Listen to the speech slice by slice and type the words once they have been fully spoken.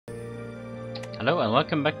Hello and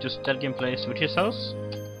welcome back to Stelgim Plays Witch's House.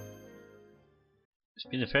 It's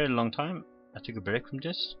been a fairly long time. I took a break from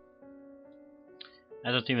this. I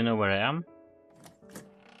don't even know where I am.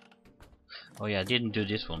 Oh yeah, I didn't do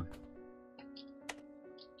this one.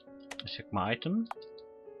 Let's check my item.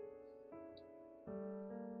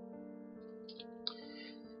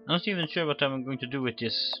 I'm not even sure what I'm going to do with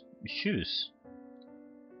these shoes.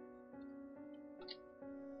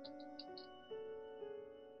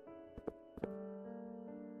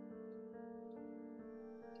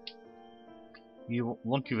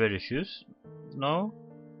 Won't you wear the shoes? No?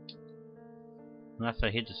 Not if I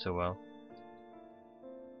hit it so well.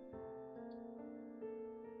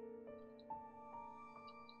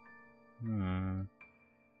 You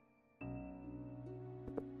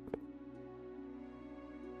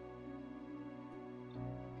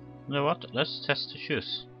know what? Let's test the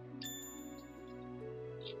shoes.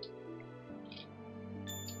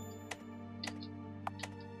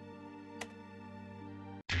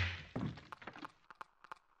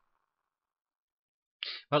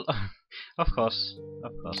 Well, of course.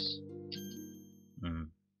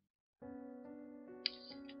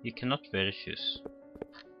 You cannot wear the shoes.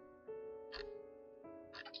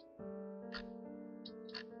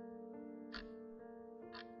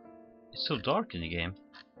 It's so dark in the game.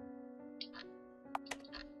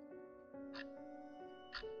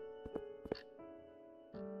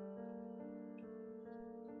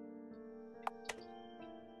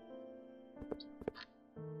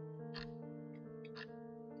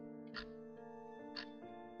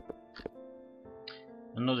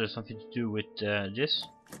 I know there's something to do with this.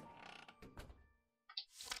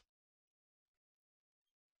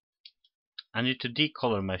 I need to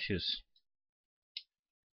decolor my shoes.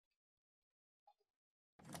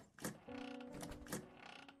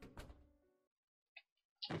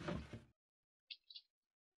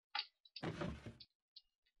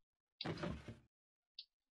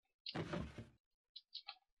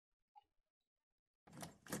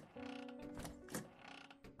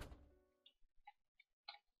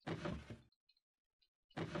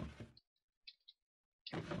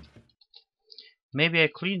 Maybe I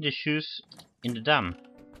cleaned the shoes in the dam.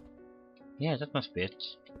 Yeah, that must be it.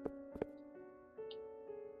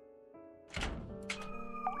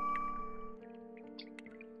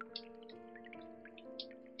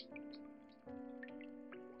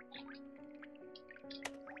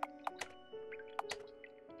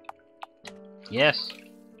 Yes.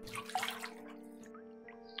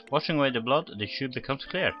 Washing away the blood, the shoe becomes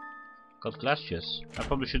clear. Got glass shoes. I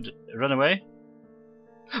probably should run away.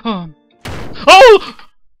 Oh! Oh!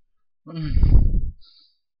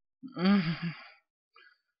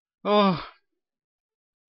 Oh!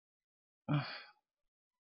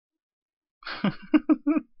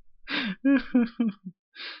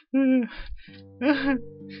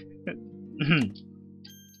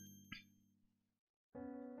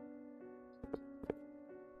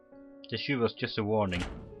 The shoe was just a warning.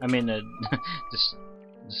 I mean, the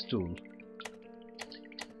stool.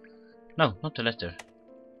 No, not the letter.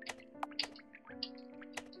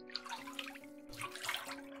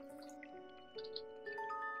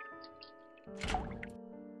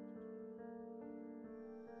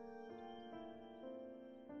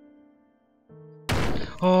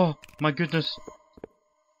 Oh my goodness!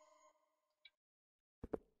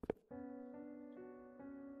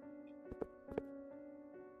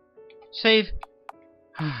 Save!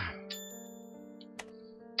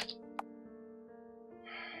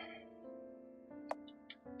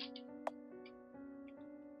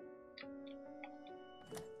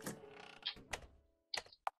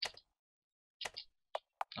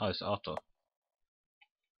 Oh, it's auto.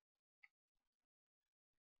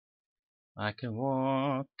 I can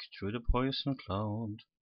walk through the poison cloud.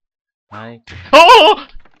 Oh!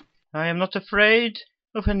 I am not afraid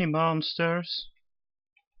of any monsters.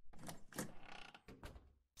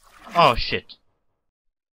 Oh shit.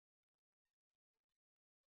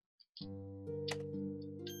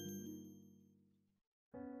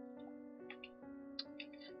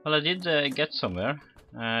 Well, I did get somewhere.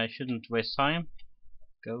 I shouldn't waste time.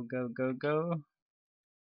 Go, go, go, go.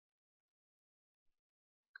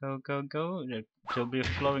 Go, go, go. There'll be a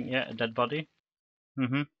flowing, yeah, a dead body.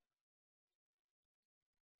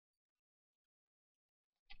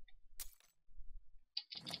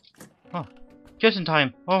 Oh, just in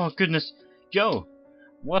time. Oh, goodness. Joe,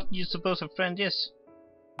 what do you suppose a friend is?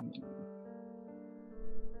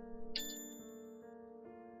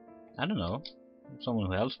 I don't know. Someone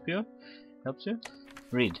who helps you?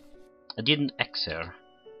 Read. I didn't ex her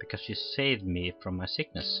because she saved me from my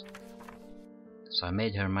sickness. So I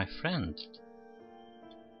made her my friend.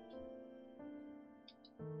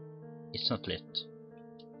 It's not lit.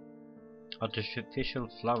 Artificial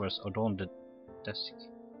flowers adorn the desk.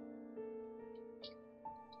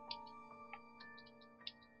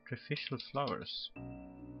 Artificial flowers.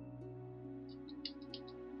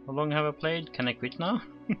 How long have I played? Can I quit now?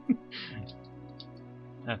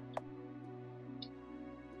 Oh.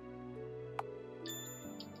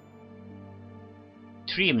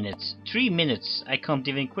 3 minutes. 3 minutes! I can't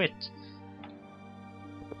even quit.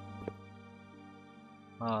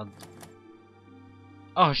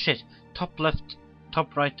 Oh shit! Top left,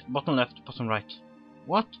 top right, bottom left, bottom right.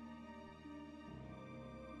 What?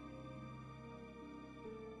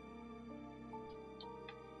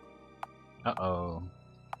 Uh-oh.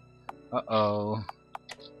 Uh-oh.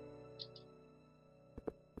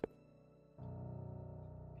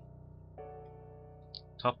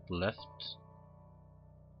 Top left.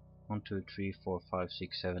 1, 2, 3, 4, 5,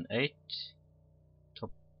 6, 7, 8.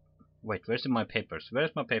 Top. Wait, where's my papers?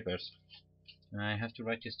 Where's my papers? I have to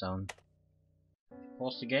write this down.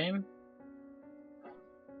 Pause the game.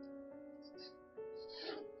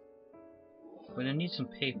 When I need some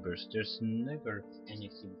papers, there's never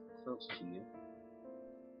anything close to you.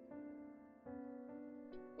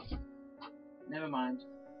 Never mind.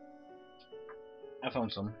 I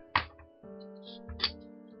found some.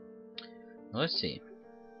 Let's see.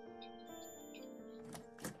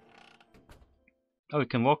 Oh, we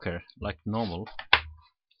can walk here like normal.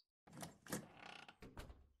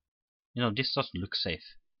 You know, this doesn't look safe.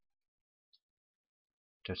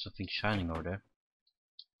 There's something shining over there.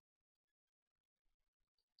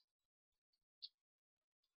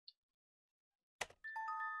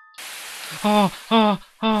 Oh, oh,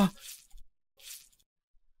 oh!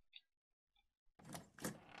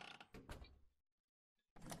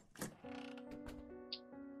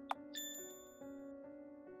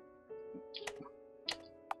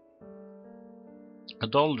 A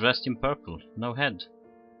doll dressed in purple, no head.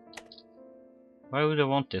 Why would I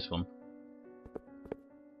want this one?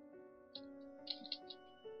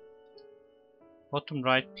 Bottom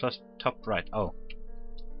right plus top right. Oh.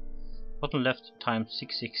 Bottom left times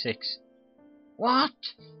 666. What?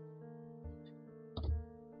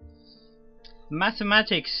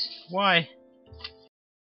 Mathematics. Why?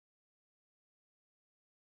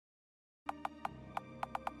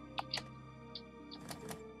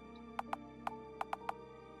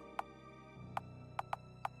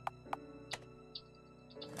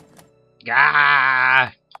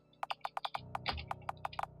 Gah!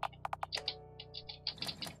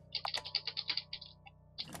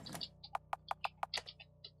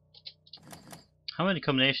 How many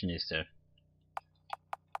combinations is there?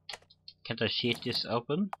 Can't I cheat this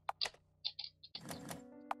open?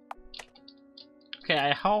 Okay,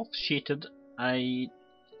 I half cheated. I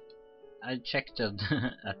checked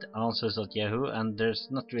at answers.yahoo and there's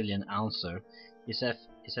not really an answer. It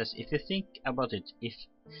says if you think about it, if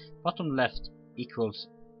bottom left equals,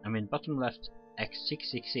 bottom left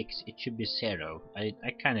x666, it should be 0. I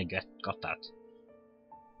kinda got that.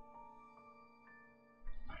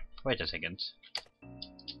 Wait a second.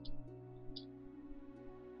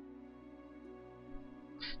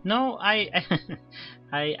 No, I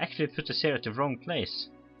actually put the 0 at the wrong place.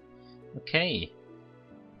 Okay.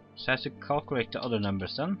 So I have to calculate the other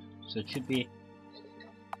numbers then. So it should be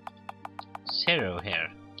 0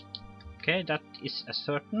 here. Okay, that is a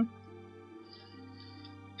certain.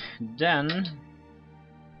 Then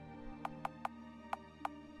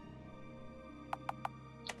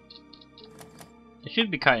it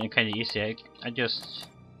should be kind of easy. I just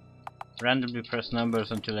randomly press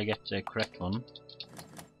numbers until I get the correct one.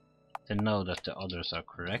 Then know that the others are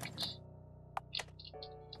correct.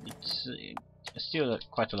 It's still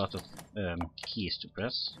quite a lot of keys to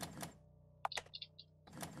press.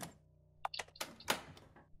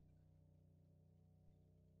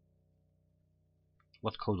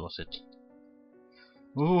 What code was it?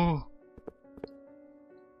 Ooh!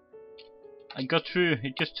 I got through.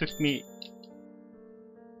 It just took me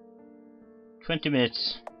 20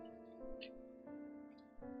 minutes.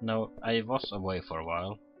 No, I was away for a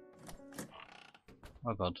while.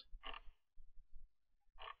 Oh god.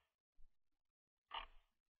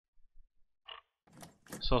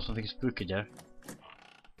 Saw something spooky there.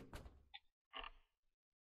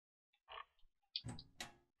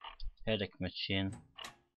 Headache machine.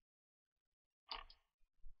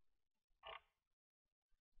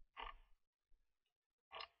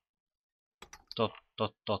 Dot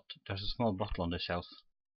dot dot. There's a small bottle on the shelf.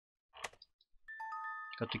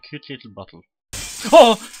 Got a cute little bottle.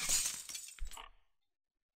 Oh!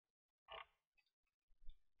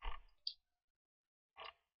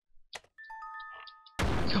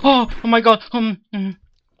 Oh! Oh my god!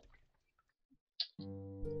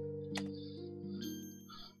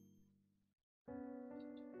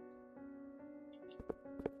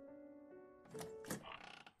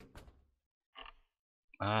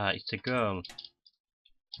 Ah, it's a girl.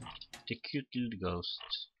 The cute little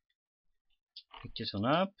ghost. Pick this one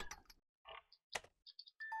up.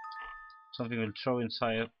 Something will throw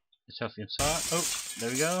itself inside. Oh,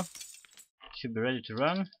 there we go. Should be ready to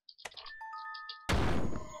run.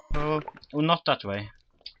 Oh, not that way.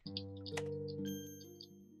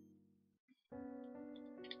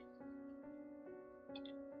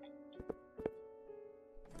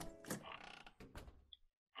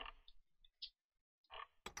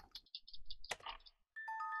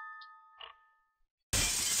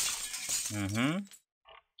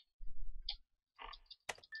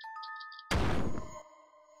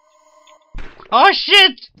 Oh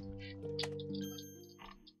shit!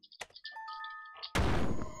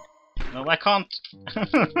 No, I can't.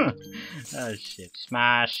 Oh shit!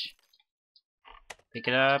 Smash! Pick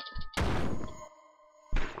it up.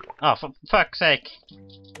 Oh, for fuck's sake!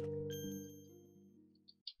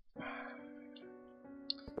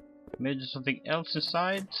 Maybe there's something else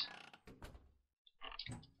inside.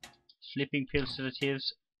 Sleeping pills,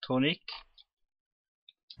 sedatives, tonic,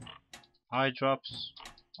 eye drops,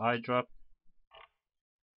 eye drop.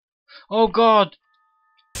 Oh god!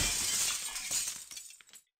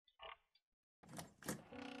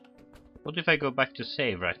 What if I go back to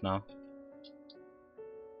save right now?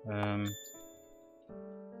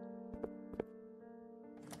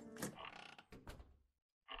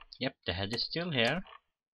 Yep, the head is still here.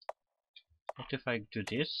 What if I do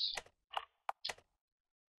this?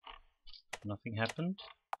 Nothing happened.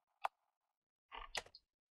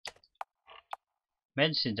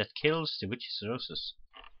 Medicine that kills the witch's roses.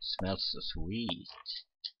 Smells so sweet.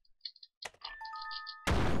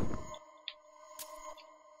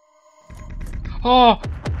 Oh!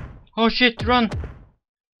 Oh shit, run!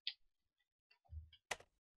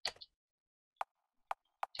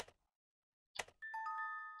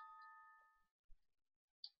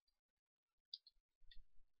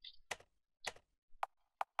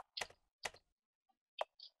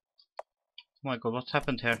 Oh my god, what's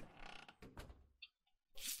happened here?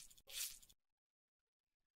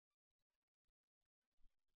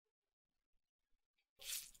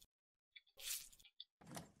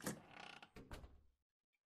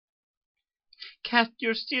 Cat,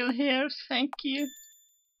 you're still here, thank you.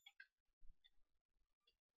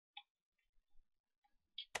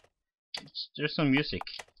 There's no music.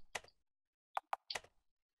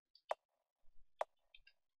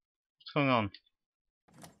 What's going on?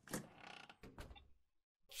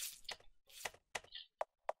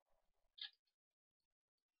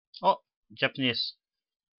 Oh, Japanese.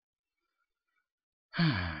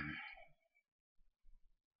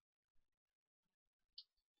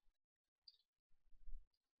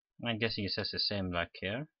 I'm guessing it says the same like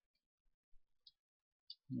here.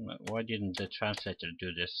 Why didn't the translator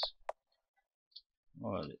do this?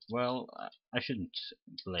 Well, I shouldn't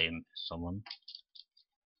blame someone.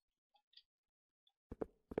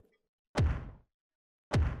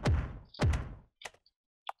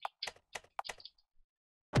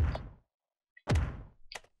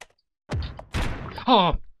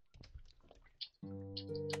 Oh!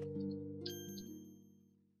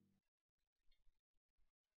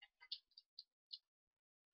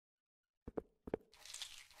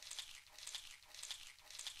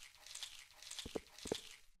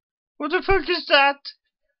 What the fuck is that?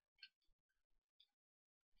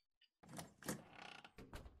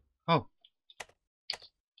 Oh.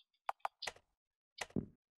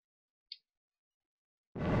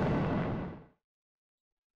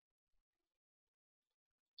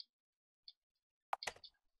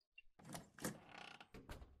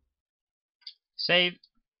 Save.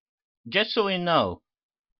 Just so we know,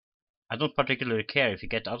 I don't particularly care if you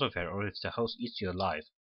get out of here or if the host eats you alive.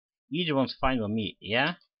 Either one's fine with me,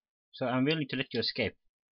 yeah? So I'm willing to let you escape.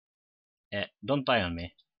 Don't die on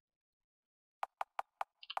me.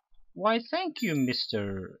 Why, thank you,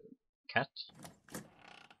 Mr. Cat.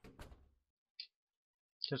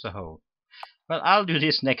 There's a hole. Well, I'll do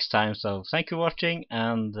this next time, so thank you for watching,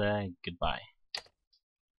 and goodbye.